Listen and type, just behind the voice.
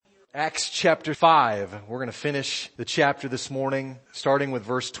Acts chapter 5. We're going to finish the chapter this morning, starting with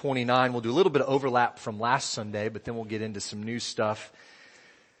verse 29. We'll do a little bit of overlap from last Sunday, but then we'll get into some new stuff.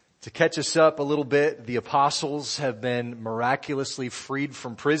 To catch us up a little bit, the apostles have been miraculously freed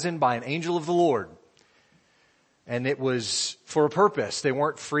from prison by an angel of the Lord. And it was for a purpose. They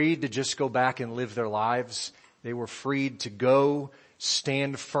weren't freed to just go back and live their lives. They were freed to go,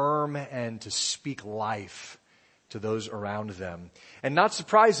 stand firm, and to speak life to those around them. And not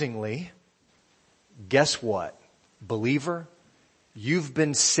surprisingly, guess what? Believer, you've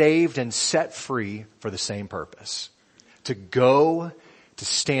been saved and set free for the same purpose. To go, to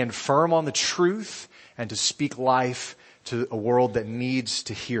stand firm on the truth, and to speak life to a world that needs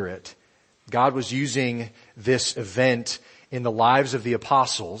to hear it. God was using this event in the lives of the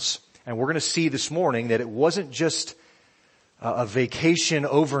apostles, and we're going to see this morning that it wasn't just a vacation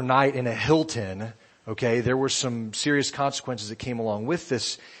overnight in a Hilton. Okay, there were some serious consequences that came along with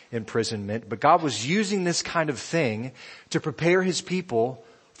this imprisonment, but God was using this kind of thing to prepare His people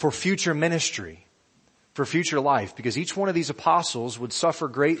for future ministry, for future life, because each one of these apostles would suffer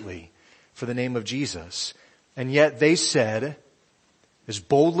greatly for the name of Jesus. And yet they said, as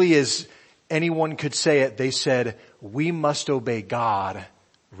boldly as anyone could say it, they said, we must obey God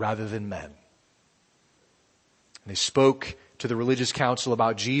rather than men. And they spoke to the religious council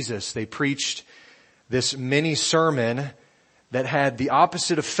about Jesus. They preached this mini sermon that had the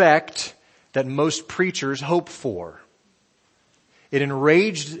opposite effect that most preachers hope for. It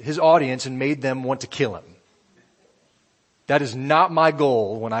enraged his audience and made them want to kill him. That is not my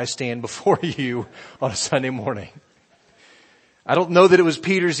goal when I stand before you on a Sunday morning. I don't know that it was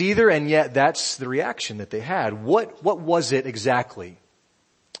Peter's either, and yet that's the reaction that they had. What was it exactly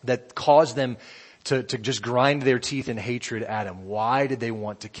that caused them to just grind their teeth in hatred at him? Why did they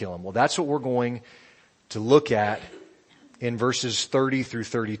want to kill him? Well, that's what we're going to look at in verses 30 through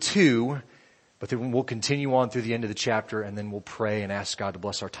 32, but then we'll continue on through the end of the chapter, and then we'll pray and ask God to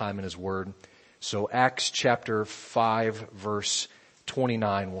bless our time in His Word. So Acts chapter 5 verse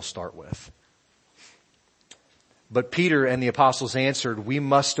 29 we'll start with. But Peter and the apostles answered, we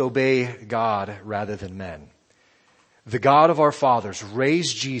must obey God rather than men. The God of our fathers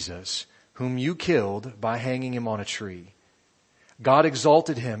raised Jesus, whom you killed by hanging Him on a tree. God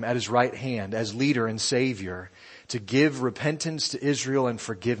exalted Him at His right hand as leader and savior to give repentance to Israel and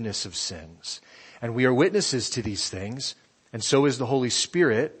forgiveness of sins. And we are witnesses to these things, and so is the Holy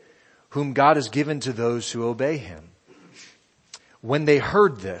Spirit, whom God has given to those who obey Him. When they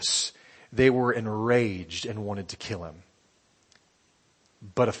heard this, they were enraged and wanted to kill Him.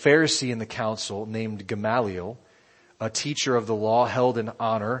 But a Pharisee in the council named Gamaliel, a teacher of the law held in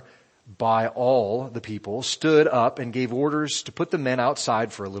honor by all the people, stood up and gave orders to put the men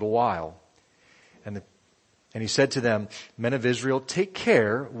outside for a little while. And he said to them, men of Israel, take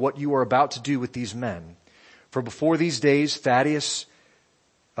care what you are about to do with these men. For before these days, Theudas,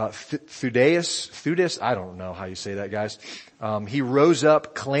 I don't know how you say that, guys. He rose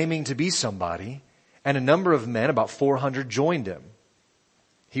up claiming to be somebody, and a number of men, about 400, joined him.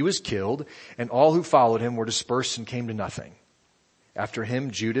 He was killed, and all who followed him were dispersed and came to nothing. After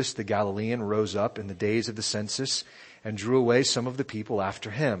him, Judas the Galilean rose up in the days of the census and drew away some of the people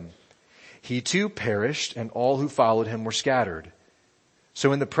after him. He too perished, and all who followed him were scattered.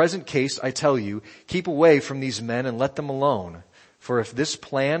 So in the present case, I tell you, keep away from these men and let them alone. For if this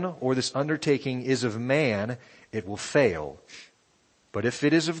plan or this undertaking is of man, it will fail. But if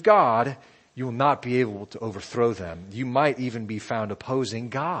it is of God, you will not be able to overthrow them. You might even be found opposing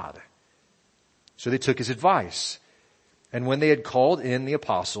God. So they took his advice. And when they had called in the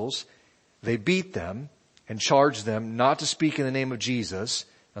apostles, they beat them and charged them not to speak in the name of Jesus,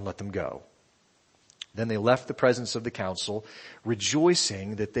 and let them go. Then they left the presence of the council,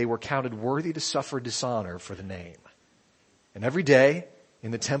 rejoicing that they were counted worthy to suffer dishonor for the name. And every day,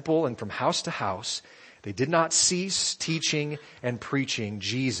 in the temple and from house to house, they did not cease teaching and preaching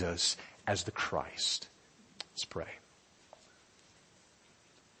Jesus as the Christ. Let's pray.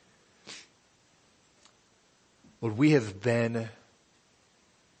 Lord, we have been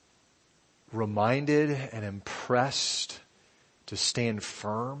reminded and impressed to stand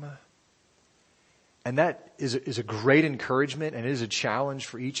firm. And that is a great encouragement, and it is a challenge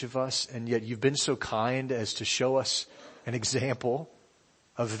for each of us. And yet you've been so kind as to show us an example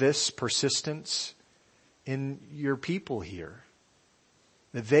of this persistence in your people here.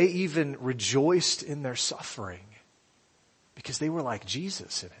 That they even rejoiced in their suffering because they were like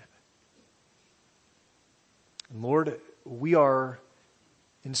Jesus in it. And Lord, we are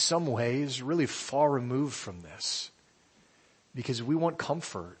in some ways really far removed from this because we want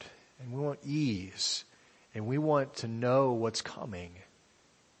comfort and we want ease and we want to know what's coming.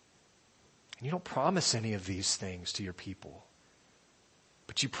 And you don't promise any of these things to your people.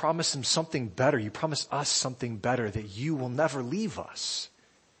 But you promise them something better. You promise us something better, that you will never leave us.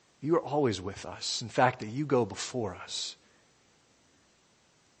 You are always with us. In fact, that you go before us.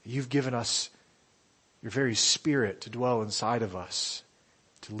 You've given us your very Spirit to dwell inside of us,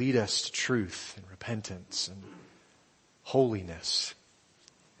 to lead us to truth and repentance and holiness.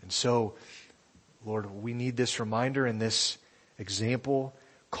 And so, Lord, we need this reminder and this example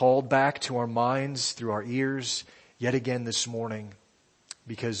called back to our minds through our ears yet again this morning,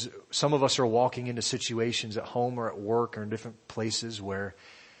 because some of us are walking into situations at home or at work or in different places where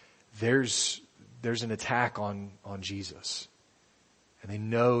there's an attack on Jesus, and they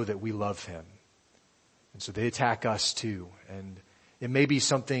know that we love him. And so they attack us too. And it may be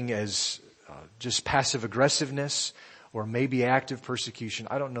something as just passive aggressiveness, or maybe active persecution.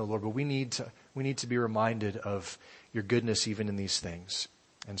 I don't know, Lord, but we need to be reminded of your goodness even in these things.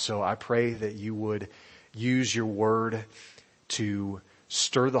 And so I pray that you would use your word to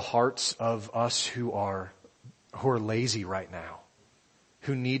stir the hearts of us who are lazy right now,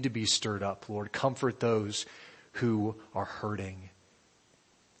 who need to be stirred up, Lord. Comfort those who are hurting.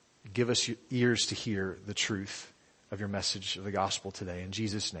 Give us ears to hear the truth of your message of the gospel today. In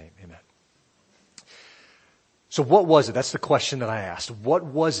Jesus' name, amen. So what was it? That's the question that I asked. What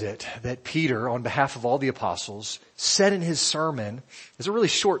was it that Peter, on behalf of all the apostles, said in his sermon? It's a really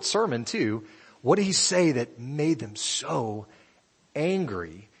short sermon too. What did he say that made them so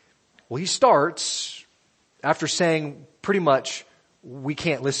angry? Well, he starts after saying pretty much, we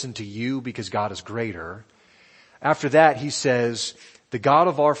can't listen to you because God is greater. After that, he says, the God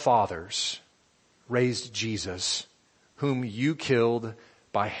of our fathers raised Jesus, whom you killed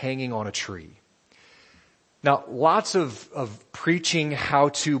by hanging on a tree. Now, lots of preaching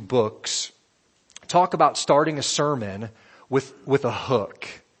how-to books talk about starting a sermon with a hook.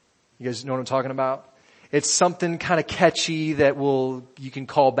 You guys know what I'm talking about? It's something kind of catchy that you can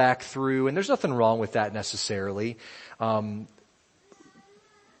call back through, and there's nothing wrong with that necessarily. Look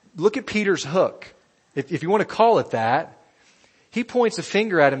at Peter's hook. If you want to call it that, he points a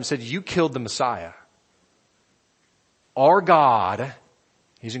finger at him and said, you killed the Messiah. Our God,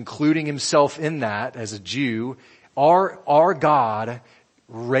 he's including himself in that as a Jew, our God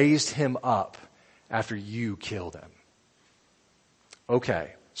raised him up after you killed him.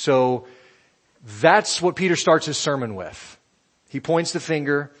 Okay, so that's what Peter starts his sermon with. He points the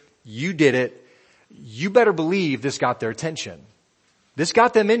finger, you did it, you better believe this got their attention. This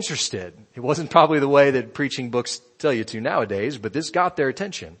got them interested. It wasn't probably the way that preaching books tell you to nowadays, but this got their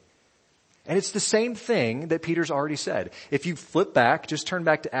attention. And it's the same thing that Peter's already said. If you flip back, just turn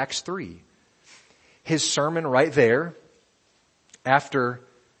back to Acts 3. His sermon right there, after,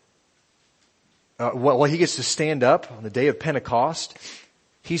 he gets to stand up on the day of Pentecost.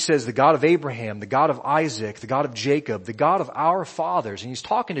 He says, the God of Abraham, the God of Isaac, the God of Jacob, the God of our fathers. And he's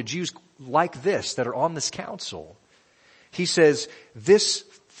talking to Jews like this that are on this council. He says, this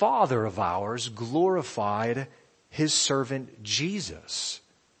Father of ours glorified his servant Jesus.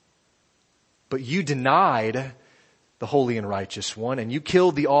 But you denied the holy and righteous one, and you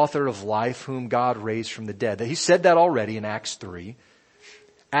killed the author of life, whom God raised from the dead. He said that already in Acts 3.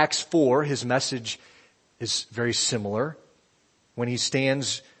 Acts 4, his message is very similar. When he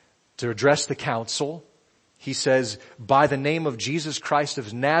stands to address the council, he says, by the name of Jesus Christ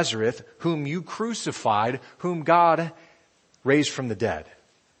of Nazareth, whom you crucified, whom God raised from the dead.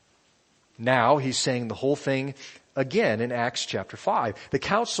 Now he's saying the whole thing again in Acts chapter 5. The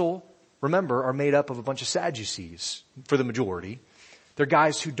council, remember, are made up of a bunch of Sadducees for the majority. They're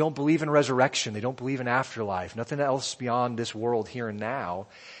guys who don't believe in resurrection. They don't believe in afterlife. Nothing else beyond this world here and now.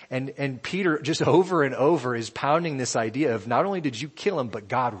 And Peter just over and over is pounding this idea of not only did you kill him, but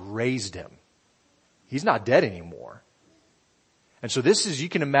God raised him. He's not dead anymore. And so this is, you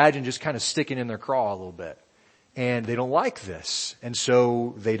can imagine, just kind of sticking in their craw a little bit. And they don't like this. And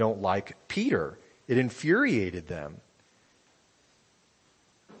so they don't like Peter. It infuriated them.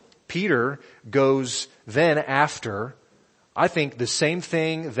 Peter goes then after, I think, the same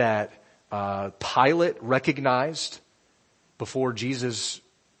thing that Pilate recognized before Jesus'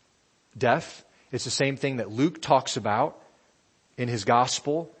 death. It's the same thing that Luke talks about in his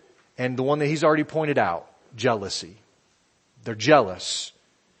gospel, and the one that he's already pointed out, jealousy. They're jealous.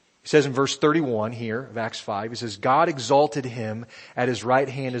 He says in verse 31 here of Acts 5, he says, God exalted him at his right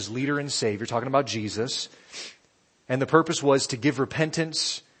hand as leader and savior, talking about Jesus. And the purpose was to give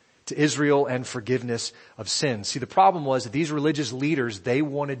repentance to Israel and forgiveness of sins. See, the problem was that these religious leaders, they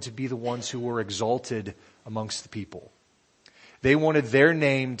wanted to be the ones who were exalted amongst the people. They wanted their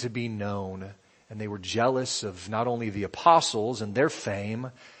name to be known, and they were jealous of not only the apostles and their fame,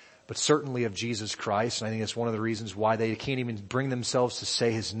 but certainly of Jesus Christ. And I think that's one of the reasons why they can't even bring themselves to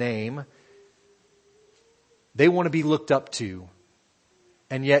say his name. They want to be looked up to.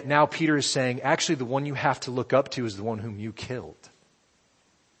 And yet now Peter is saying, actually the one you have to look up to is the one whom you killed.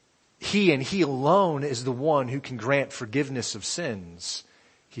 He and he alone is the one who can grant forgiveness of sins,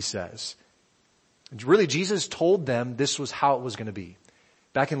 he says. And really, Jesus told them this was how it was going to be.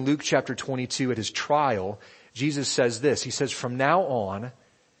 Back in Luke chapter 22 at his trial, Jesus says this. He says, from now on,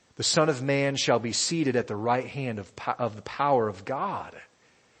 the Son of Man shall be seated at the right hand of the power of God.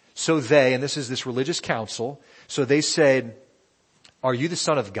 So they, and this is this religious council, so they said, are you the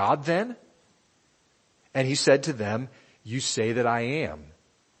Son of God then? And he said to them, you say that I am.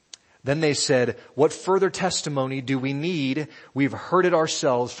 Then they said, what further testimony do we need? We've heard it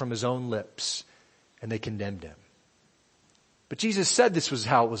ourselves from his own lips. And they condemned him. But Jesus said this was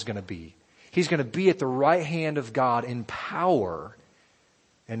how it was going to be. He's going to be at the right hand of God in power.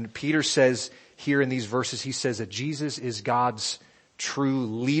 And Peter says here in these verses, he says that Jesus is God's true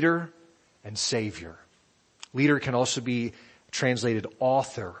leader and savior. Leader can also be translated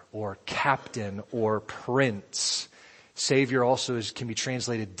author or captain or prince. Savior also can be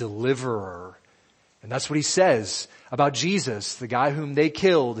translated deliverer. And that's what he says about Jesus, the guy whom they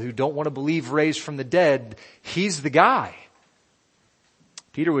killed, who don't want to believe raised from the dead. He's the guy.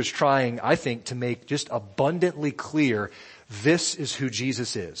 Peter was trying, I think, to make just abundantly clear, this is who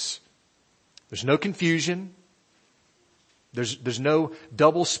Jesus is. There's no confusion. There's no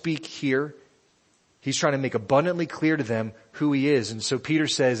double speak here. He's trying to make abundantly clear to them who he is. And so Peter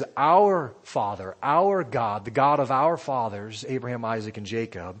says, our Father, our God, the God of our fathers, Abraham, Isaac, and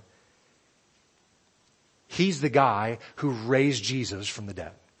Jacob, he's the guy who raised Jesus from the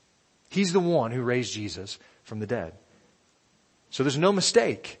dead. He's the one who raised Jesus from the dead. So there's no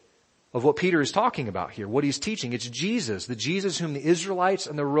mistake of what Peter is talking about here, what he's teaching. It's Jesus, the Jesus whom the Israelites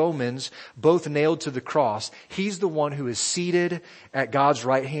and the Romans both nailed to the cross. He's the one who is seated at God's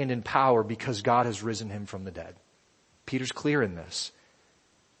right hand in power because God has risen him from the dead. Peter's clear in this.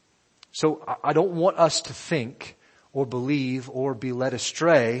 So I don't want us to think or believe or be led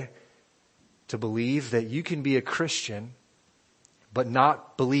astray to believe that you can be a Christian but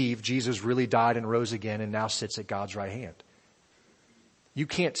not believe Jesus really died and rose again and now sits at God's right hand. You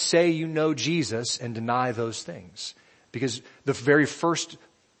can't say you know Jesus and deny those things, because the very first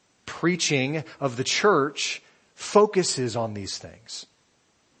preaching of the church focuses on these things.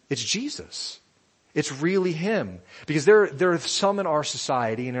 It's Jesus. It's really him. Because there are some in our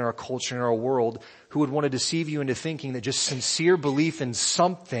society and in our culture and in our world who would want to deceive you into thinking that just sincere belief in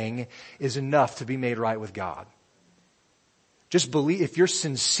something is enough to be made right with God. Just believe, if you're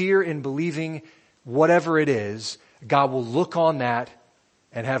sincere in believing whatever it is, God will look on that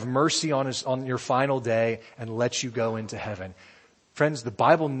and have mercy on your final day and let you go into heaven. Friends, the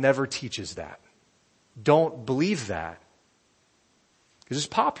Bible never teaches that. Don't believe that. Because it's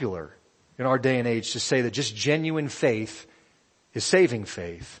popular in our day and age to say that just genuine faith is saving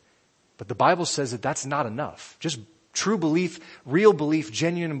faith. But the Bible says that that's not enough. Just true belief, real belief,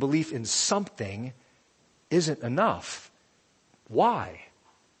 genuine belief in something isn't enough. Why?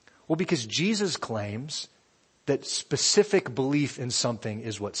 Well, because Jesus claims that specific belief in something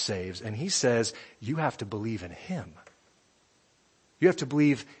is what saves. And he says you have to believe in him. You have to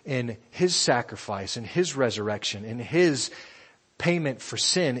believe in his sacrifice, in his resurrection, in his payment for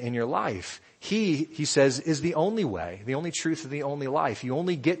sin in your life. He says, is the only way, the only truth, and the only life. You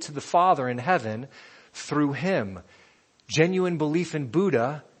only get to the Father in heaven through him. Genuine belief in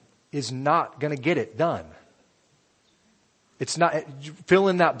Buddha is not going to get it done. It's not, fill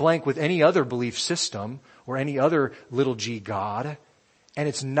in that blank with any other belief system or any other little g God, and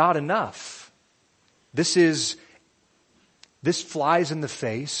it's not enough. This flies in the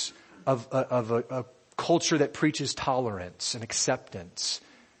face of a culture that preaches tolerance and acceptance.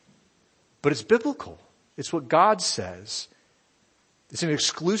 But it's biblical. It's what God says. It's an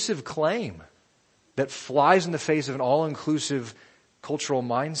exclusive claim that flies in the face of an all-inclusive cultural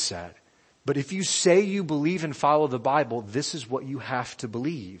mindset. But if you say you believe and follow the Bible, this is what you have to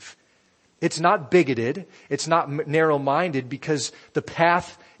believe. It's not bigoted. It's not narrow-minded, because the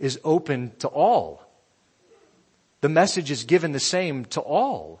path is open to all. The message is given the same to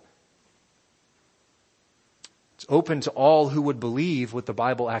all. It's open to all who would believe what the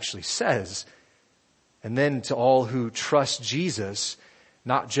Bible actually says, and then to all who trust Jesus,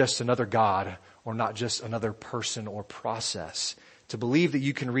 not just another God or not just another person or process. To believe that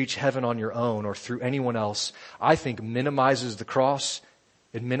you can reach heaven on your own or through anyone else, I think minimizes the cross,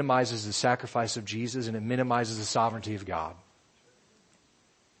 it minimizes the sacrifice of Jesus, and it minimizes the sovereignty of God.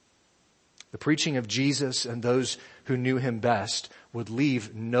 The preaching of Jesus and those who knew him best would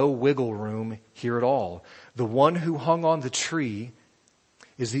leave no wiggle room here at all. The one who hung on the tree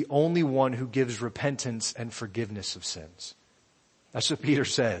is the only one who gives repentance and forgiveness of sins. That's what Peter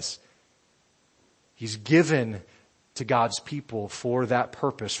says. He's given to God's people for that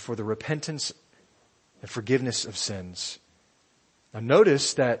purpose, for the repentance and forgiveness of sins. Now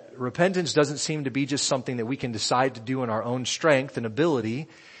notice that repentance doesn't seem to be just something that we can decide to do in our own strength and ability.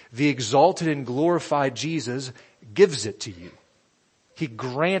 The exalted and glorified Jesus gives it to you. He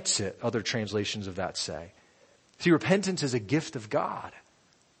grants it, other translations of that say. See, repentance is a gift of God.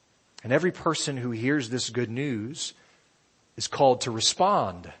 And every person who hears this good news is called to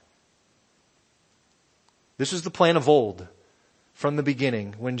respond. This is the plan of old from the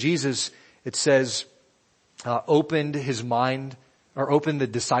beginning. When Jesus, it says, opened his mind, or opened the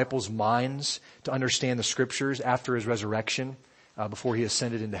disciples' minds to understand the scriptures after his resurrection, before he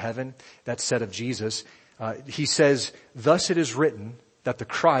ascended into heaven, that said of Jesus, he says, "Thus it is written that the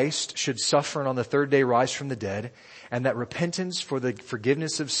Christ should suffer and on the third day rise from the dead, and that repentance for the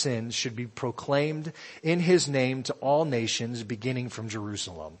forgiveness of sins should be proclaimed in his name to all nations, beginning from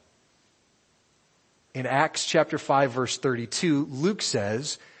Jerusalem." In Acts chapter 5 verse 32, Luke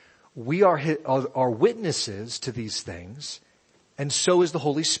says, "We are witnesses to these things, and so is the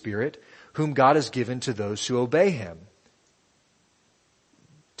Holy Spirit, whom God has given to those who obey him."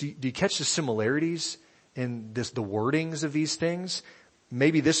 Do you catch the similarities in the wordings of these things?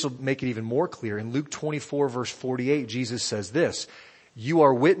 Maybe this will make it even more clear. In Luke 24 verse 48, Jesus says this, "You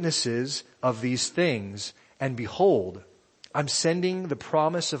are witnesses of these things, and behold, I'm sending the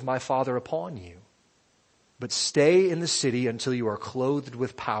promise of my Father upon you. But stay in the city until you are clothed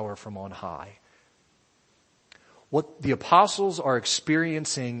with power from on high." What the apostles are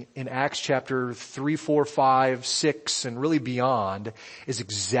experiencing in Acts chapter 3, 4, 5, 6, and really beyond is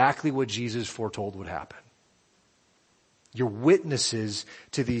exactly what Jesus foretold would happen. You're witnesses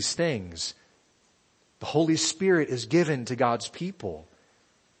to these things. The Holy Spirit is given to God's people.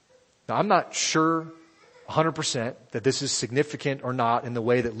 Now, I'm not sure 100% that this is significant or not in the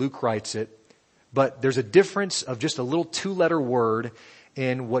way that Luke writes it, but there's a difference of just a little 2-letter word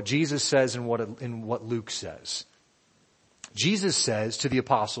in what Jesus says and what Luke says. Jesus says to the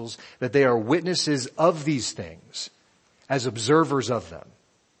apostles that they are witnesses of these things as observers of them.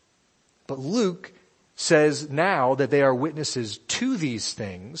 But Luke says now that they are witnesses to these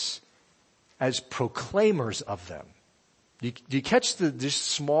things as proclaimers of them. Do you catch this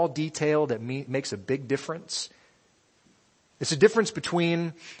small detail that makes a big difference? It's a difference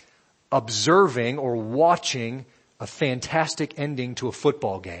between observing or watching a fantastic ending to a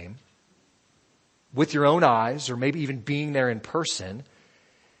football game with your own eyes, or maybe even being there in person,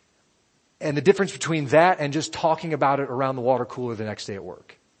 and the difference between that and just talking about it around the water cooler the next day at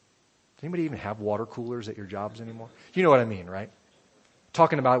work. Does anybody even have water coolers at your jobs anymore? You know what I mean, right?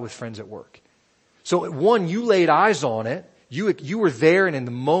 Talking about it with friends at work. So one, you laid eyes on it, you were there and in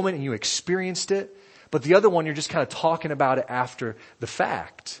the moment and you experienced it, but the other one, you're just kind of talking about it after the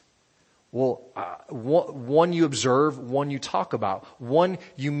fact. Well, one you observe, one you talk about. One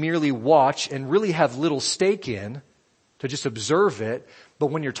you merely watch and really have little stake in to just observe it. But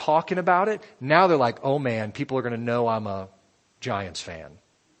when you're talking about it, now they're like, oh man, people are going to know I'm a Giants fan.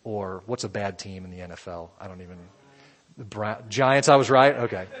 Or what's a bad team in the NFL? The Giants, I was right?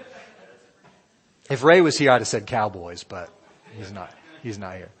 Okay. If Ray was here, I'd have said Cowboys, but he's not. He's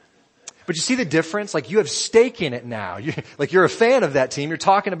not here. But you see the difference? Like you have stake in it now. You're a fan of that team. You're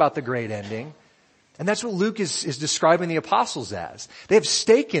talking about the great ending. And that's what Luke is describing the apostles as. They have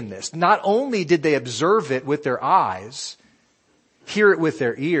stake in this. Not only did they observe it with their eyes, hear it with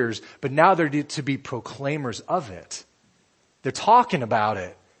their ears, but now they're to be proclaimers of it. They're talking about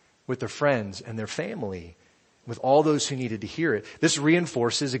it with their friends and their family, with all those who needed to hear it. This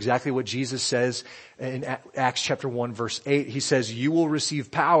reinforces exactly what Jesus says in Acts chapter 1 verse 8. He says, "You will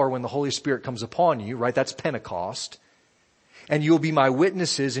receive power when the Holy Spirit comes upon you," right? That's Pentecost. "And you will be my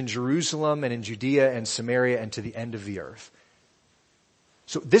witnesses in Jerusalem and in Judea and Samaria and to the end of the earth."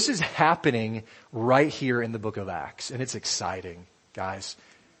 So this is happening right here in the book of Acts, and it's exciting, guys.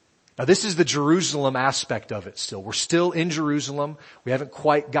 Now this is the Jerusalem aspect of it still. We're still in Jerusalem. We haven't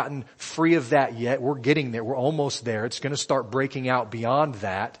quite gotten free of that yet. We're getting there. We're almost there. It's going to start breaking out beyond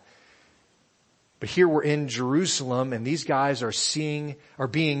that. But here we're in Jerusalem, and these guys are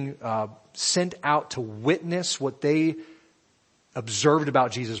being sent out to witness what they observed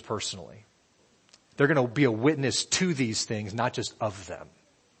about Jesus personally. They're going to be a witness to these things, not just of them.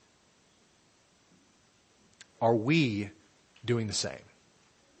 Are we doing the same?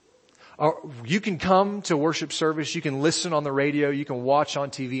 You can come to worship service, you can listen on the radio, you can watch on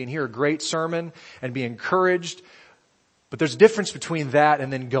TV and hear a great sermon and be encouraged. But there's a difference between that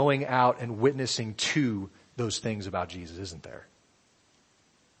and then going out and witnessing to those things about Jesus, isn't there?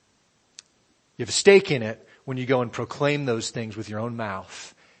 You have a stake in it when you go and proclaim those things with your own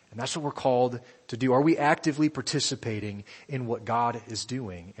mouth. And that's what we're called to do. Are we actively participating in what God is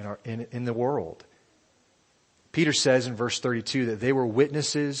doing in the world? Peter says in verse 32 that they were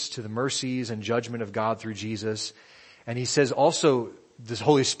witnesses to the mercies and judgment of God through Jesus. And he says also the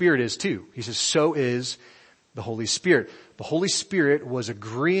Holy Spirit is too. He says, so is the Holy Spirit. The Holy Spirit was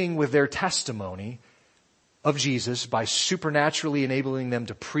agreeing with their testimony of Jesus by supernaturally enabling them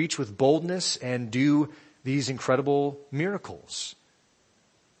to preach with boldness and do these incredible miracles.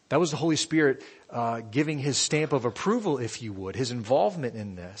 That was the Holy Spirit giving his stamp of approval, if you would, his involvement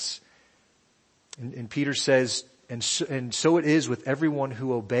in this. And Peter says, and so it is with everyone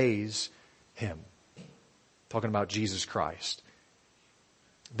who obeys him. Talking about Jesus Christ.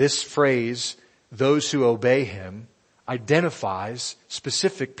 This phrase, those who obey him, identifies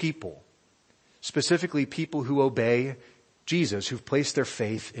specific people. Specifically people who obey Jesus, who've placed their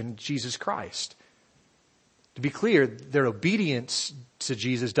faith in Jesus Christ. To be clear, their obedience to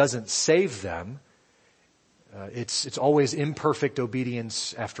Jesus doesn't save them. It's always imperfect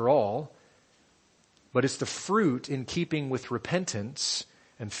obedience after all. But it's the fruit in keeping with repentance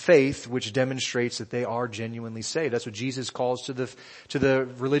and faith which demonstrates that they are genuinely saved. That's what Jesus calls to the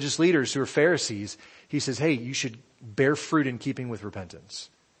religious leaders who are Pharisees. He says, hey, you should bear fruit in keeping with repentance.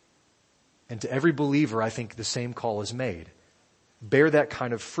 And to every believer, I think the same call is made. Bear that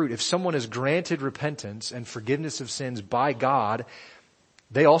kind of fruit. If someone is granted repentance and forgiveness of sins by God,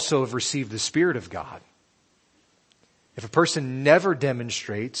 they also have received the Spirit of God. If a person never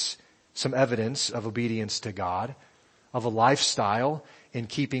demonstrates some evidence of obedience to God, of a lifestyle in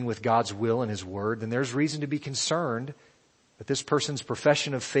keeping with God's will and his word, then there's reason to be concerned that this person's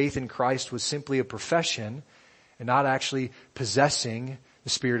profession of faith in Christ was simply a profession and not actually possessing the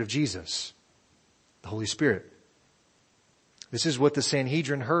Spirit of Jesus, the Holy Spirit. This is what the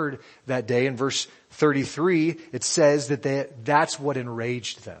Sanhedrin heard that day. In verse 33, it says that that's what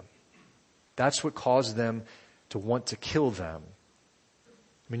enraged them. That's what caused them to want to kill them.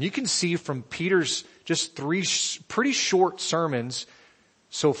 I mean, you can see from Peter's just 3 pretty short sermons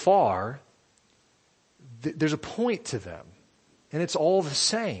so far, there's a point to them. And it's all the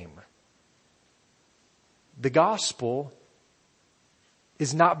same. The gospel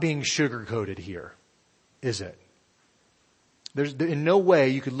is not being sugar-coated here, is it? There's in no way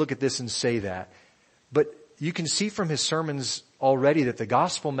you could look at this and say that. But you can see from his sermons already that the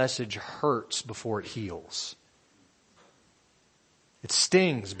gospel message hurts before it heals. It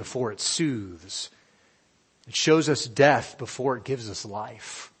stings before it soothes. It shows us death before it gives us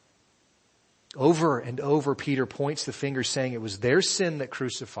life. Over and over, Peter points the finger saying it was their sin that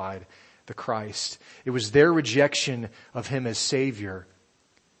crucified the Christ. It was their rejection of him as Savior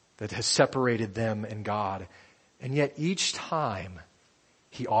that has separated them and God. And yet each time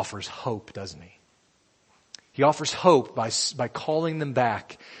he offers hope, doesn't he? He offers hope by calling them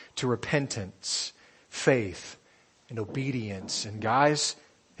back to repentance, faith, and obedience. And guys,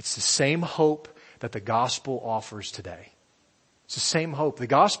 it's the same hope that the gospel offers today. It's the same hope. The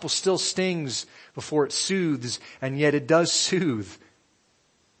gospel still stings before it soothes, and yet it does soothe.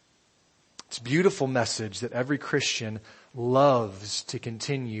 It's a beautiful message that every Christian loves to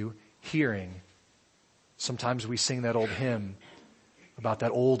continue hearing. Sometimes we sing that old hymn about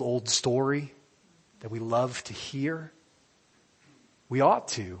that old story that we love to hear. We ought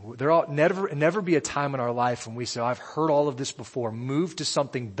to. There ought never be a time in our life when we say, I've heard all of this before, move to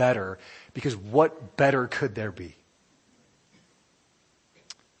something better, because what better could there be?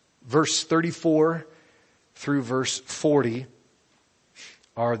 Verse 34 through verse 40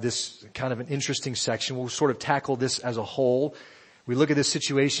 are this kind of an interesting section. We'll sort of tackle this as a whole. We look at this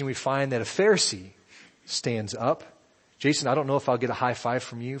situation, we find that a Pharisee stands up. Jason, I don't know if I'll get a high five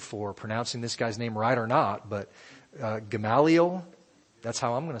from you for pronouncing this guy's name right or not, but Gamaliel, that's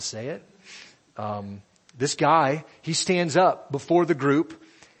how I'm going to say it. This guy, he stands up before the group,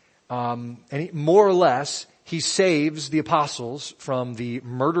 and more or less, he saves the apostles from the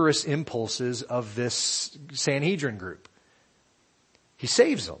murderous impulses of this Sanhedrin group. He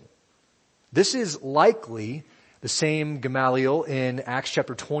saves them. This is likely the same Gamaliel in Acts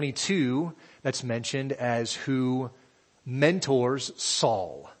chapter 22 that's mentioned as who mentors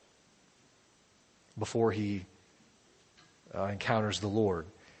Saul before he encounters the Lord.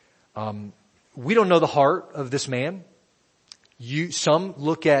 We don't know the heart of this man. Some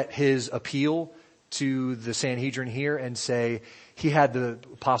look at his appeal to the Sanhedrin here and say he had the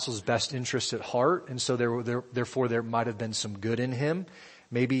apostles' best interests at heart, and so therefore there might have been some good in him.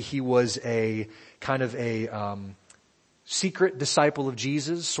 Maybe he was a kind of a secret disciple of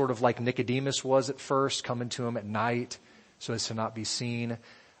Jesus, sort of like Nicodemus was at first, coming to him at night so as to not be seen.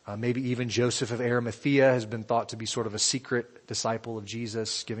 Maybe even Joseph of Arimathea has been thought to be sort of a secret disciple of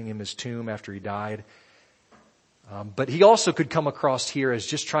Jesus, giving him his tomb after he died. But he also could come across here as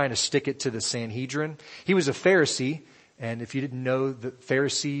just trying to stick it to the Sanhedrin. He was a Pharisee, and if you didn't know, the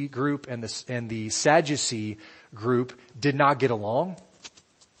Pharisee group and the Sadducee group did not get along.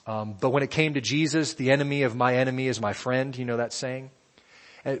 But when it came to Jesus, the enemy of my enemy is my friend. You know that saying?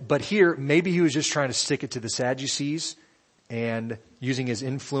 But here, maybe he was just trying to stick it to the Sadducees and using his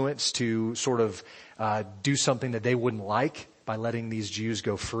influence to sort of do something that they wouldn't like by letting these Jews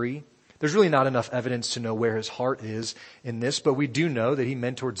go free. There's really not enough evidence to know where his heart is in this, but we do know that he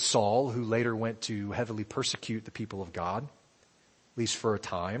mentored Saul, who later went to heavily persecute the people of God, at least for a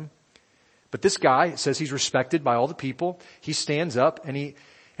time. But this guy says he's respected by all the people. He stands up and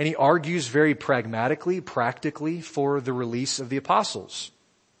he argues very pragmatically, practically for the release of the apostles.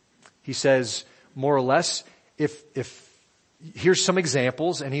 He says, more or less, if here's some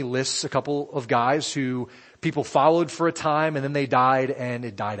examples, and he lists a couple of guys who people followed for a time and then they died and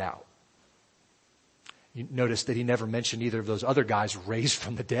it died out. You notice that he never mentioned either of those other guys raised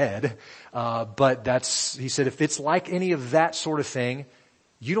from the dead. But he said, if it's like any of that sort of thing,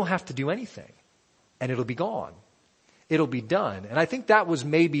 you don't have to do anything and it'll be gone. It'll be done. And I think that was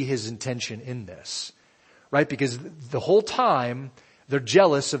maybe his intention in this, right? Because the whole time they're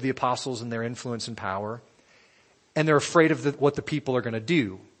jealous of the apostles and their influence and power, and they're afraid of what the people are going to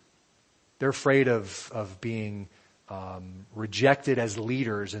do. They're afraid of being rejected as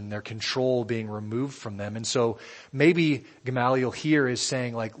leaders and their control being removed from them. And so maybe Gamaliel here is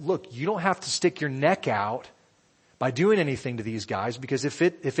saying, like, look, you don't have to stick your neck out by doing anything to these guys, because if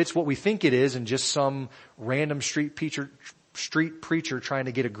it's what we think it is and just some random street preacher trying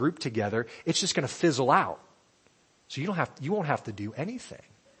to get a group together, it's just going to fizzle out. So you won't have to do anything.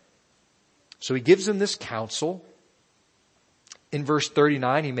 So he gives them this counsel. In verse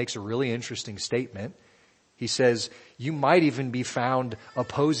 39, he makes a really interesting statement. He says, you might even be found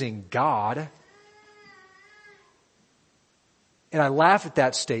opposing God. And I laugh at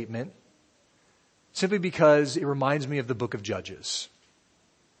that statement simply because it reminds me of the book of Judges.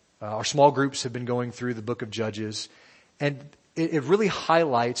 Our small groups have been going through the book of Judges, and it really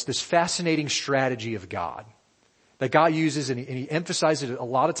highlights this fascinating strategy of God that God uses, and he emphasizes it a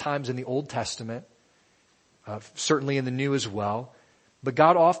lot of times in the Old Testament, certainly in the New as well. But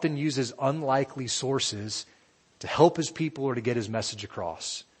God often uses unlikely sources to help his people or to get his message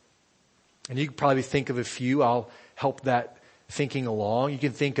across. And you can probably think of a few. I'll help that thinking along. You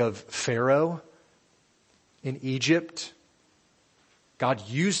can think of Pharaoh in Egypt. God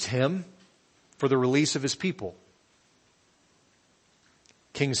used him for the release of his people.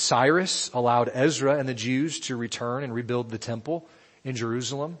 King Cyrus allowed Ezra and the Jews to return and rebuild the temple in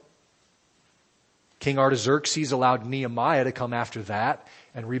Jerusalem. King Artaxerxes allowed Nehemiah to come after that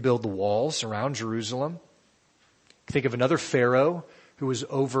and rebuild the walls around Jerusalem. Think of another Pharaoh who was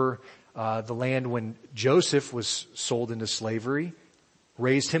over the land when Joseph was sold into slavery.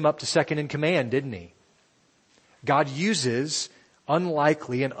 Raised him up to second in command, didn't he? God uses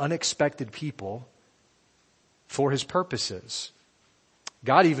unlikely and unexpected people for his purposes.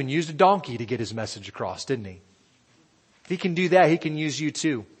 God even used a donkey to get his message across, didn't he? If he can do that, he can use you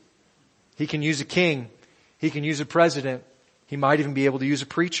too. He can use a king. He can use a president. He might even be able to use a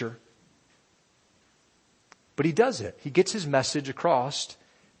preacher. But he does it. He gets his message across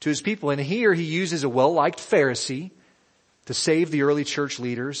to his people. And here he uses a well-liked Pharisee to save the early church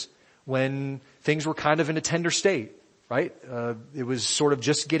leaders when things were kind of in a tender state, right? It was sort of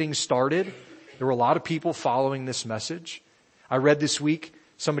just getting started. There were a lot of people following this message. I read this week,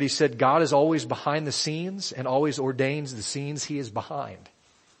 somebody said, God is always behind the scenes and always ordains the scenes he is behind.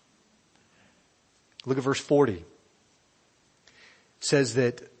 Look at verse 40. It says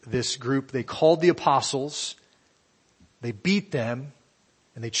that this group, they called the apostles, they beat them,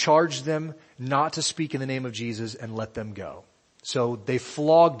 and they charged them not to speak in the name of Jesus and let them go. So they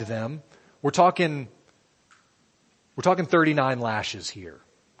flogged them. We're talking 39 lashes here,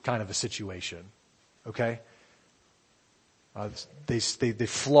 kind of a situation. Okay? They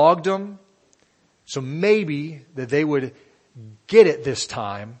flogged them. So maybe that they would get it this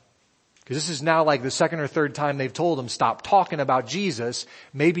time. Because this is now like the second or third time they've told them, stop talking about Jesus.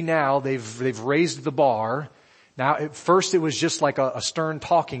 Maybe now they've raised the bar. Now, at first it was just like a stern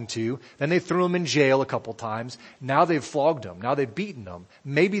talking to. Then they threw him in jail a couple times. Now they've flogged him. Now they've beaten him.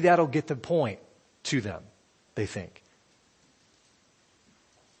 Maybe that'll get the point. to them, they think.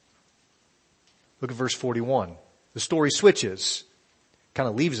 Look at verse 41. The story switches. Kind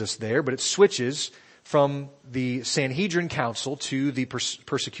of leaves us there, but it switches from the Sanhedrin council to the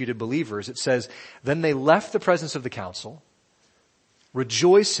persecuted believers. It says, then they left the presence of the council,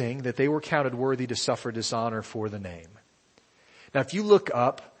 rejoicing that they were counted worthy to suffer dishonor for the name. Now, if you look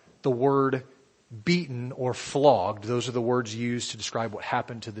up the word beaten or flogged, those are the words used to describe what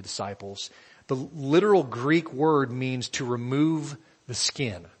happened to the disciples. The literal Greek word means to remove the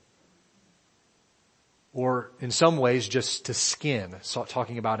skin. Or in some ways, just to skin. So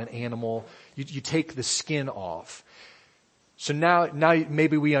talking about an animal, you take the skin off. So now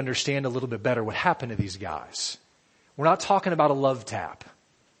maybe we understand a little bit better what happened to these guys. We're not talking about a love tap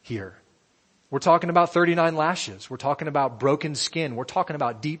here. We're talking about 39 lashes. We're talking about broken skin. We're talking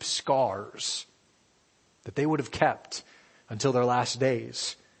about deep scars that they would have kept until their last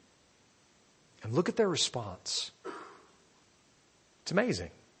days. And look at their response. It's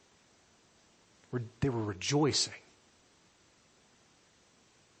amazing. They were rejoicing.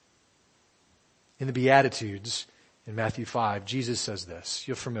 In the Beatitudes, in Matthew 5, Jesus says this.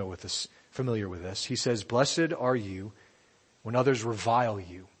 You're familiar with this. He says, blessed are you when others revile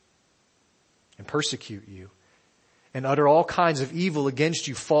you and persecute you and utter all kinds of evil against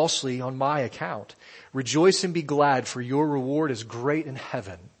you falsely on my account. Rejoice and be glad, for your reward is great in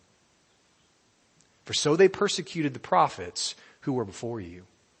heaven. For so they persecuted the prophets who were before you.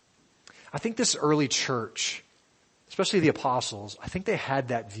 I think this early church, especially the apostles, I think they had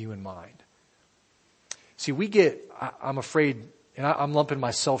that view in mind. See, I'm afraid, and I'm lumping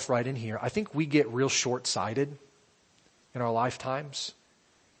myself right in here, I think we get real short-sighted in our lifetimes.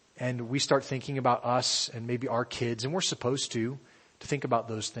 And we start thinking about us and maybe our kids, and we're supposed to think about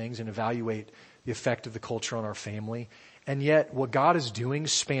those things and evaluate the effect of the culture on our family. And yet, what God is doing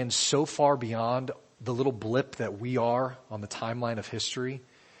spans so far beyond the little blip that we are on the timeline of history.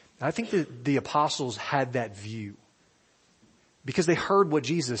 I think that the apostles had that view because they heard what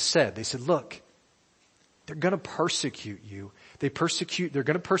Jesus said. They said, look, they're going to persecute you. They're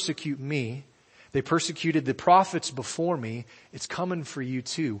going to persecute me. They persecuted the prophets before me. It's coming for you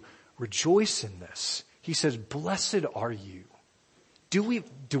too. Rejoice in this. He says, blessed are you. Do we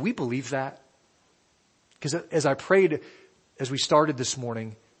believe that? Because as I prayed, as we started this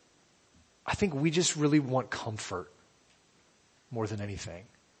morning, I think we just really want comfort more than anything.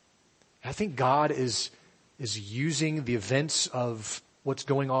 I think God is using the events of what's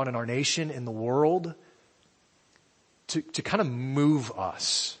going on in our nation, in the world, to kind of move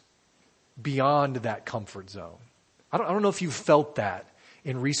us beyond that comfort zone. I don't know if you've felt that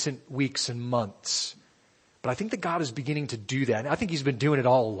in recent weeks and months, but I think that God is beginning to do that. And I think He's been doing it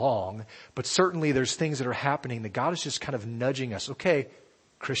all along, but certainly there's things that are happening that God is just kind of nudging us. Okay,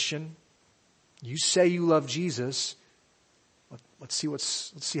 Christian, you say you love Jesus. Let's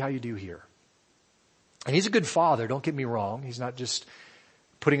see how you do here. And He's a good Father, don't get me wrong. He's not just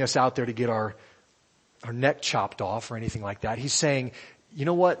putting us out there to get our neck chopped off or anything like that. He's saying, you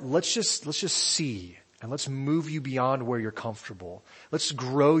know what? Let's just see and let's move you beyond where you're comfortable. Let's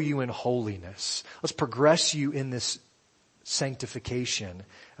grow you in holiness. Let's progress you in this sanctification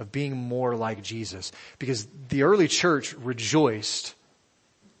of being more like Jesus. Because the early church rejoiced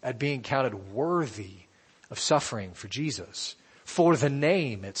at being counted worthy of suffering for Jesus. For the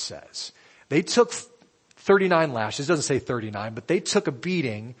name, it says. They took 39 lashes. It doesn't say 39, but they took a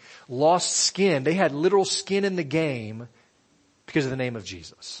beating, lost skin. They had literal skin in the game because of the name of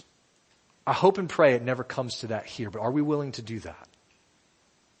Jesus. I hope and pray it never comes to that here, but are we willing to do that?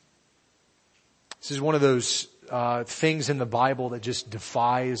 This is one of those things in the Bible that just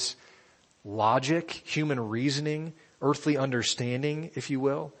defies logic, human reasoning, earthly understanding, if you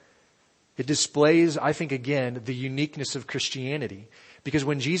will. It displays, I think, again, the uniqueness of Christianity. Because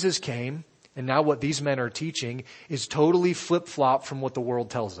when Jesus came, and now what these men are teaching is totally flip-flop from what the world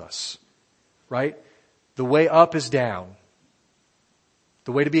tells us. Right? The way up is down.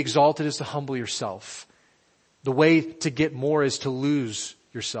 The way to be exalted is to humble yourself. The way to get more is to lose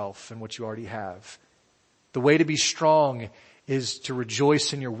yourself and what you already have. The way to be strong is to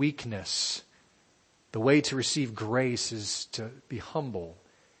rejoice in your weakness. The way to receive grace is to be humble.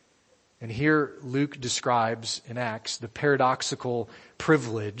 And here Luke describes in Acts the paradoxical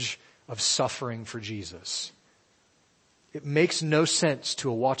privilege of suffering for Jesus. It makes no sense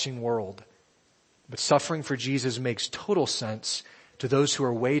to a watching world, but suffering for Jesus makes total sense to those who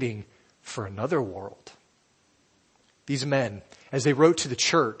are waiting for another world. These men, as they wrote to the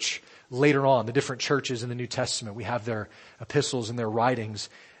church later on, the different churches in the New Testament, we have their epistles and their writings,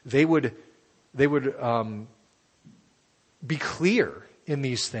 they would be clear in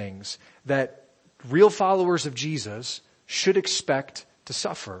these things that real followers of Jesus should expect to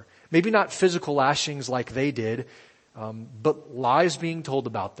suffer. Maybe not physical lashings like they did, but lies being told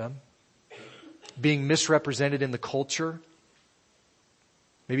about them, being misrepresented in the culture,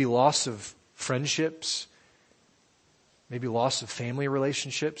 maybe loss of friendships, maybe loss of family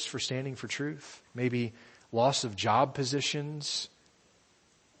relationships for standing for truth, maybe loss of job positions.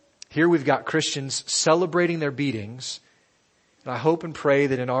 Here we've got Christians celebrating their beatings, and I hope and pray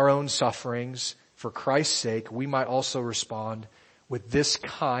that in our own sufferings, for Christ's sake, we might also respond with this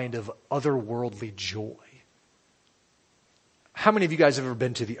kind of otherworldly joy. How many of you guys have ever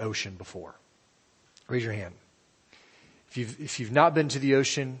been to the ocean before? Raise your hand. If you've not been to the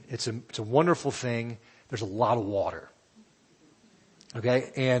ocean, it's a wonderful thing. There's a lot of water.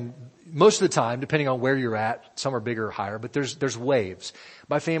 Okay, and most of the time, depending on where you're at, some are bigger or higher, but there's waves.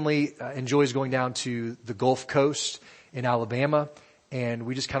 My family enjoys going down to the Gulf Coast in Alabama, and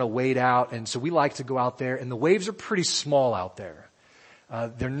we just kind of wade out, and so we like to go out there, and the waves are pretty small out there.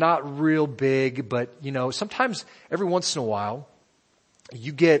 They're not real big, but sometimes every once in a while,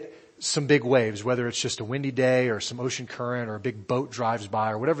 you get some big waves, whether it's just a windy day or some ocean current or a big boat drives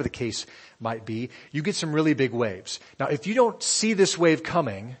by or whatever the case might be. You get some really big waves. Now, if you don't see this wave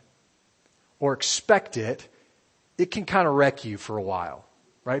coming or expect it, it can kind of wreck you for a while,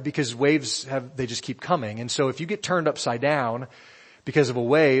 right? Because waves they just keep coming. And so if you get turned upside down because of a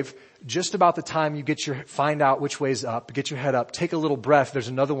wave, just about the time you find out which way's up, get your head up, take a little breath, there's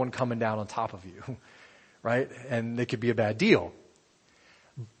another one coming down on top of you, right? And it could be a bad deal.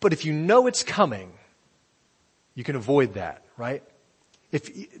 But if you know it's coming, you can avoid that, right? If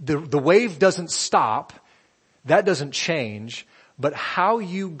the wave doesn't stop, that doesn't change, but how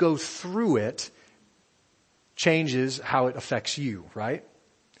you go through it changes how it affects you, right?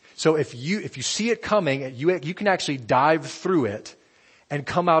 So if you see it coming, you can actually dive through it and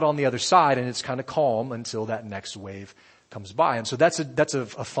come out on the other side, and it's kind of calm until that next wave comes by. And so that's a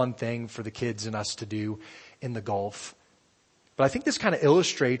fun thing for the kids and us to do in the Gulf. But I think this kind of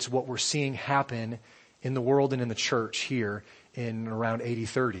illustrates what we're seeing happen in the world and in the church here in around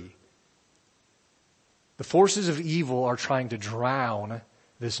 80-30. The forces of evil are trying to drown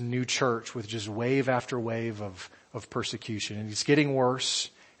this new church with just wave after wave of persecution. And it's getting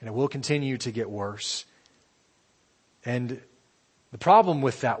worse, and it will continue to get worse. And the problem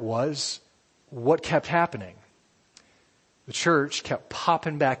with that was what kept happening. The church kept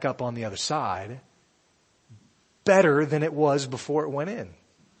popping back up on the other side better than it was before it went in.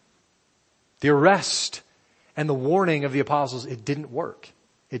 The arrest and the warning of the apostles, it didn't work.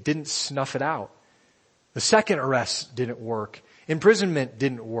 It didn't snuff it out. The second arrest didn't work. Imprisonment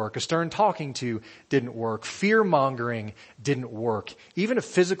didn't work. A stern talking to didn't work. Fear-mongering didn't work. Even a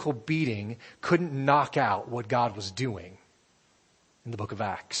physical beating couldn't knock out what God was doing in the book of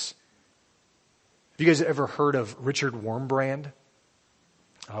Acts. Have you guys ever heard of Richard Wurmbrand?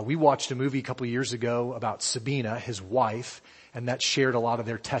 We watched a movie a couple of years ago about Sabina, his wife, and that shared a lot of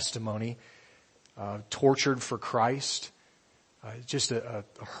their testimony. Tortured for Christ. Just a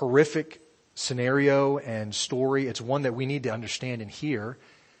horrific scenario and story. It's one that we need to understand and hear,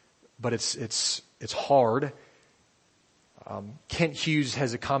 but it's hard. Kent Hughes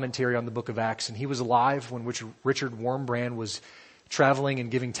has a commentary on the book of Acts, and he was alive when Richard Wurmbrand was traveling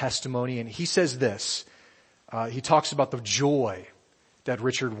and giving testimony, and he says this. He talks about the joy that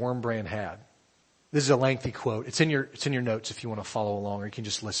Richard Wurmbrand had. This is a lengthy quote. It's in your notes if you want to follow along, or you can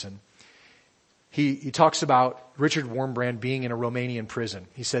just listen. He talks about Richard Wurmbrand being in a Romanian prison.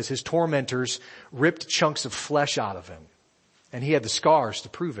 He says his tormentors ripped chunks of flesh out of him, and he had the scars to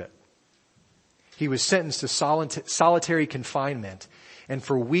prove it. He was sentenced to solitary confinement, and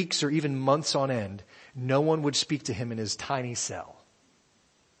for weeks or even months on end, no one would speak to him in his tiny cell.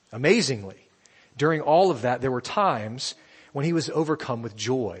 Amazingly, during all of that, there were times when he was overcome with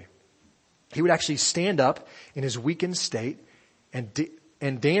joy. He would actually stand up in his weakened state and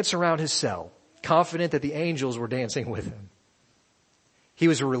dance around his cell, confident that the angels were dancing with him. He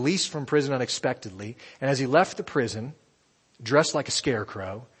was released from prison unexpectedly, and as he left the prison, dressed like a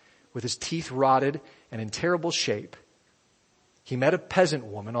scarecrow, with his teeth rotted and in terrible shape, he met a peasant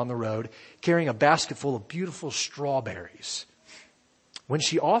woman on the road carrying a basket full of beautiful strawberries. When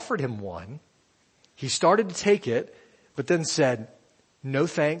she offered him one, he started to take it, but then said, "No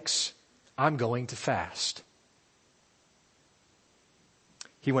thanks, I'm going to fast."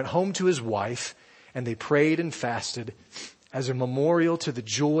 He went home to his wife, and they prayed and fasted as a memorial to the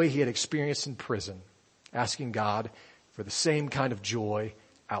joy he had experienced in prison, asking God for the same kind of joy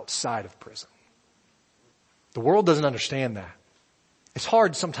outside of prison. The world doesn't understand that. It's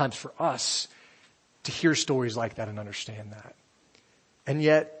hard sometimes for us to hear stories like that and understand that. And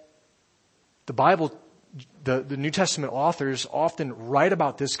yet, The Bible, the New Testament authors often write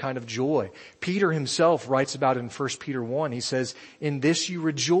about this kind of joy. Peter himself writes about it in 1 Peter 1. He says, "In this you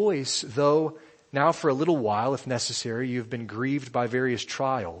rejoice, though now for a little while, if necessary, you have been grieved by various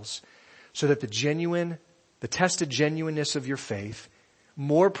trials, so that the tested genuineness of your faith,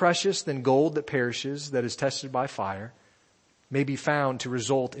 more precious than gold that perishes, that is tested by fire, may be found to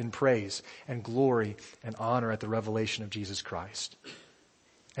result in praise and glory and honor at the revelation of Jesus Christ."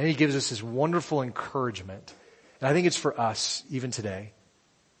 And he gives us this wonderful encouragement. And I think it's for us even today.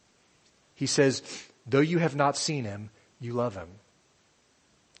 He says, though you have not seen him, you love him.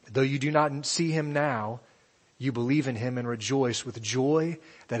 Though you do not see him now, you believe in him and rejoice with joy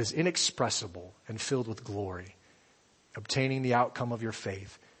that is inexpressible and filled with glory, obtaining the outcome of your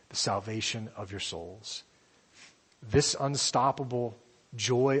faith, the salvation of your souls. This unstoppable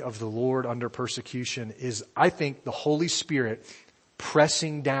joy of the Lord under persecution is, I think, the Holy Spirit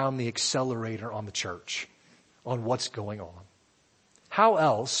pressing down the accelerator on the church, on what's going on. How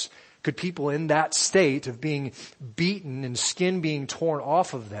else could people in that state of being beaten and skin being torn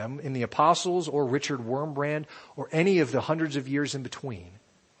off of them in the apostles or Richard Wurmbrand or any of the hundreds of years in between,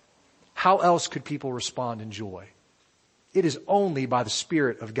 how else could people respond in joy? It is only by the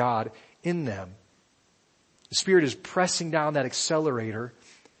Spirit of God in them. The Spirit is pressing down that accelerator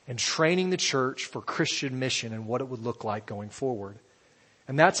and training the church for Christian mission and what it would look like going forward.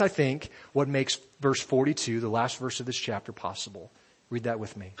 And that's, I think, what makes verse 42, the last verse of this chapter, possible. Read that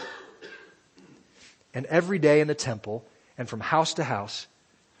with me. "And every day in the temple and from house to house,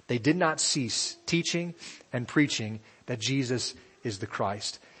 they did not cease teaching and preaching that Jesus is the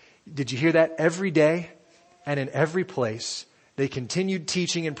Christ." Did you hear that? Every day and in every place, they continued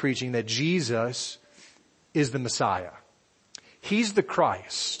teaching and preaching that Jesus is the Messiah. He's the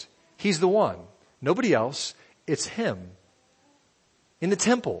Christ. He's the one. Nobody else. It's him. In the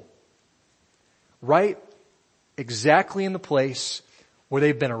temple. Right exactly in the place where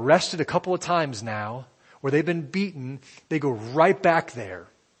they've been arrested a couple of times now, where they've been beaten, they go right back there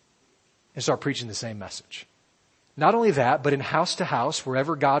and start preaching the same message. Not only that, but in house to house,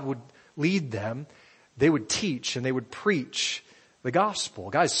 wherever God would lead them, they would teach and they would preach the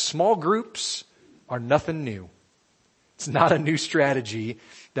gospel. Guys, small groups are nothing new. It's not a new strategy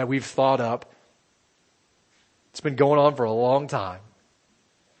that we've thought up. It's been going on for a long time.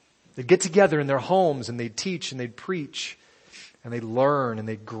 They'd get together in their homes and they'd teach and they'd preach and they'd learn and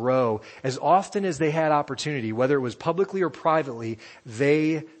they'd grow. As often as they had opportunity, whether it was publicly or privately,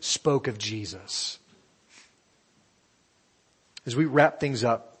 they spoke of Jesus. As we wrap things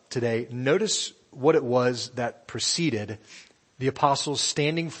up today, notice what it was that preceded the apostles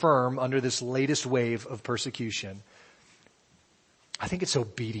standing firm under this latest wave of persecution. I think it's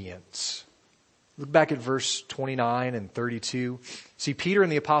obedience. Look back at verse 29 and 32. See, Peter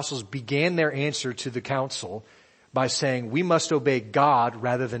and the apostles began their answer to the council by saying, "We must obey God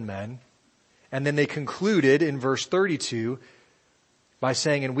rather than men." And then they concluded in verse 32 by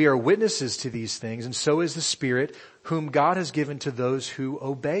saying, "And we are witnesses to these things, and so is the Spirit, whom God has given to those who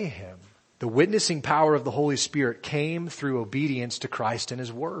obey him." The witnessing power of the Holy Spirit came through obedience to Christ and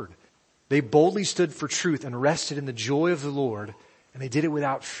his word. They boldly stood for truth and rested in the joy of the Lord, and they did it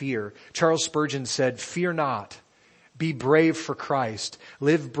without fear. Charles Spurgeon said, "Fear not. Be brave for Christ.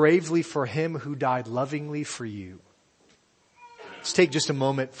 Live bravely for him who died lovingly for you." Let's take just a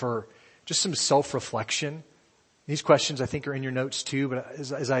moment for just some self-reflection. These questions I think are in your notes too, but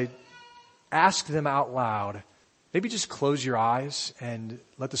as I ask them out loud, maybe just close your eyes and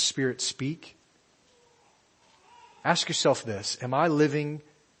let the Spirit speak. Ask yourself this: am I living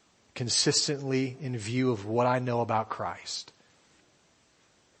consistently in view of what I know about Christ?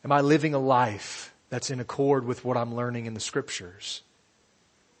 Am I living a life that's in accord with what I'm learning in the Scriptures?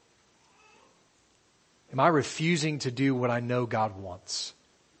 Am I refusing to do what I know God wants?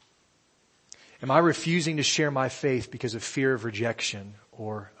 Am I refusing to share my faith because of fear of rejection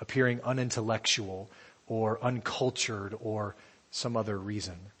or appearing unintellectual or uncultured or some other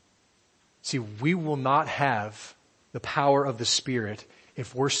reason? See, we will not have the power of the Spirit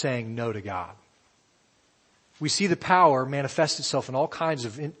if we're saying no to God. We see the power manifest itself in all kinds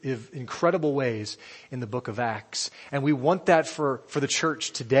of incredible ways in the book of Acts. And we want that for the church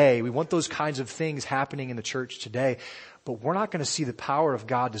today. We want those kinds of things happening in the church today. But we're not going to see the power of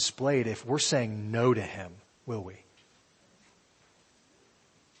God displayed if we're saying no to him, will we?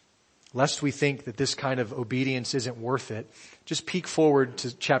 Lest we think that this kind of obedience isn't worth it, just peek forward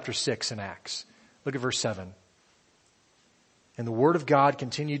to chapter 6 in Acts. Look at verse 7. "And the word of God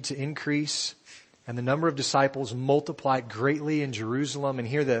continued to increase, and the number of disciples multiplied greatly in Jerusalem." And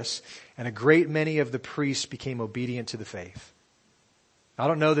hear this: "And a great many of the priests became obedient to the faith." I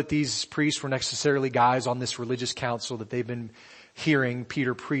don't know that these priests were necessarily guys on this religious council that they've been hearing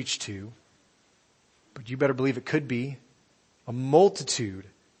Peter preach to, but you better believe it could be a multitude.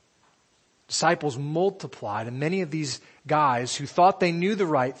 Disciples multiplied, and many of these guys who thought they knew the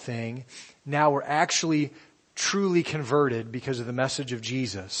right thing now were actually truly converted because of the message of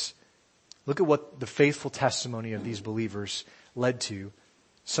Jesus. Look at what the faithful testimony of these believers led to.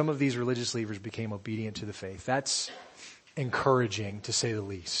 Some of these religious leaders became obedient to the faith. That's encouraging, to say the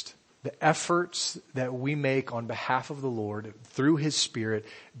least. The efforts that we make on behalf of the Lord through His Spirit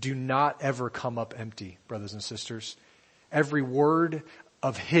do not ever come up empty, brothers and sisters. Every word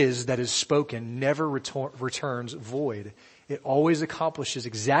of His that is spoken never returns void. It always accomplishes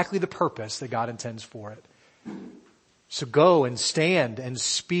exactly the purpose that God intends for it. So go and stand and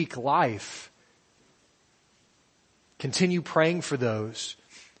speak life. Continue praying for those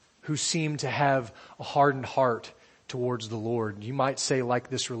who seem to have a hardened heart towards the Lord. You might say, like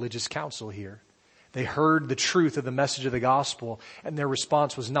this religious council here. They heard the truth of the message of the gospel, and their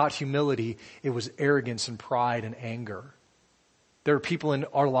response was not humility, it was arrogance and pride and anger. There are people in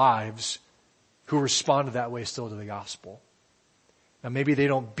our lives who respond that way still to the gospel. Now maybe they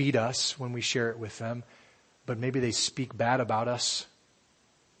don't beat us when we share it with them, but maybe they speak bad about us.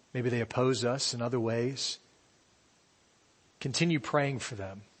 Maybe they oppose us in other ways. Continue praying for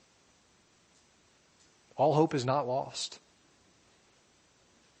them. All hope is not lost.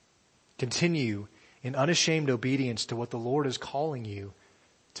 Continue in unashamed obedience to what the Lord is calling you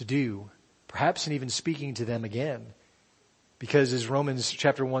to do, perhaps in even speaking to them again. Because as Romans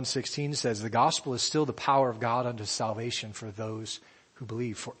chapter 1:16 says, the gospel is still the power of God unto salvation for those who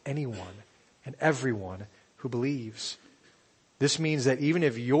believe, for anyone and everyone who believes. This means that even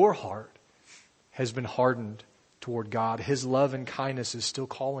if your heart has been hardened toward God, His love and kindness is still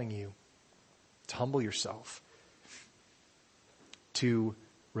calling you to humble yourself, to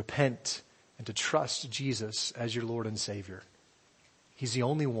repent, and to trust Jesus as your Lord and Savior. He's the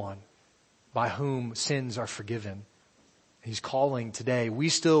only one by whom sins are forgiven. He's calling today. We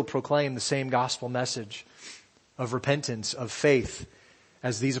still proclaim the same gospel message of repentance, of faith,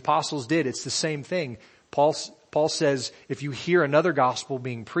 as these apostles did. It's the same thing. Paul says, if you hear another gospel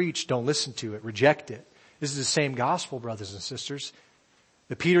being preached, don't listen to it, reject it. This is the same gospel, brothers and sisters.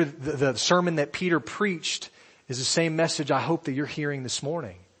 The sermon that Peter preached is the same message I hope that you're hearing this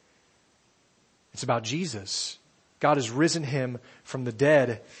morning. It's about Jesus. God has risen Him from the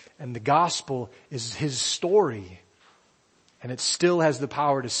dead, and the gospel is His story. And it still has the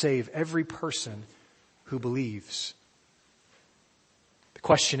power to save every person who believes. The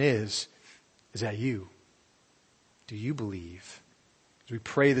question is that you? Do you believe? As we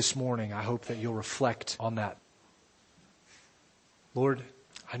pray this morning, I hope that you'll reflect on that. Lord,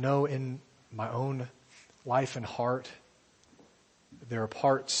 I know in my own life and heart, there are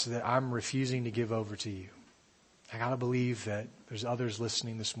parts that I'm refusing to give over to you. I gotta believe that there's others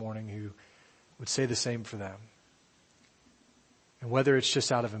listening this morning who would say the same for them. And whether it's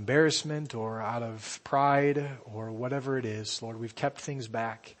just out of embarrassment or out of pride or whatever it is, Lord, we've kept things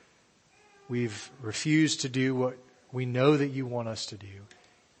back. We've refused to do what we know that you want us to do.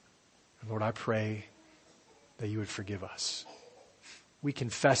 And Lord, I pray that you would forgive us. We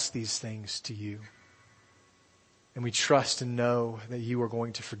confess these things to you. And we trust and know that you are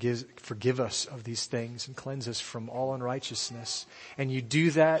going to forgive us of these things and cleanse us from all unrighteousness. And you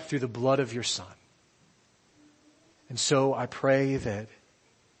do that through the blood of your Son. And so I pray that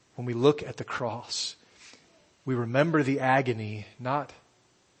when we look at the cross, we remember the agony, not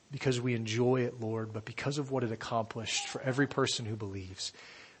because we enjoy it, Lord, but because of what it accomplished for every person who believes.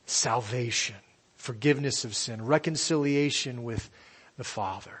 Salvation, forgiveness of sin, reconciliation with the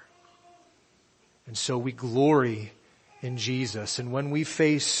Father. And so we glory in Jesus. And when we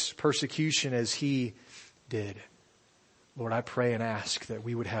face persecution as He did, Lord, I pray and ask that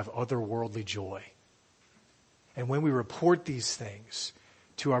we would have otherworldly joy. And when we report these things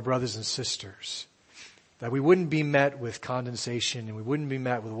to our brothers and sisters, that we wouldn't be met with condensation and we wouldn't be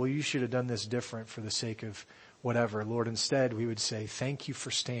met with, well, you should have done this different for the sake of whatever. Lord, instead we would say, thank you for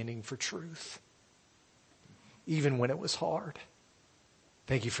standing for truth, even when it was hard.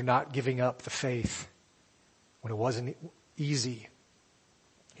 Thank you for not giving up the faith when it wasn't easy.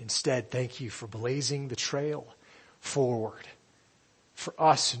 Instead, thank you for blazing the trail forward for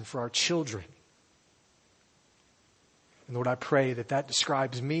us and for our children. And Lord, I pray that that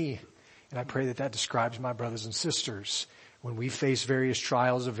describes me, and I pray that that describes my brothers and sisters when we face various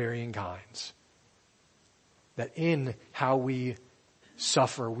trials of varying kinds. That in how we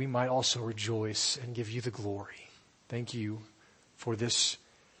suffer, we might also rejoice and give you the glory. Thank you for this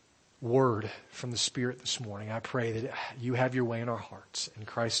word from the Spirit this morning. I pray that you have your way in our hearts. In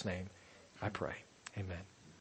Christ's name, I pray. Amen.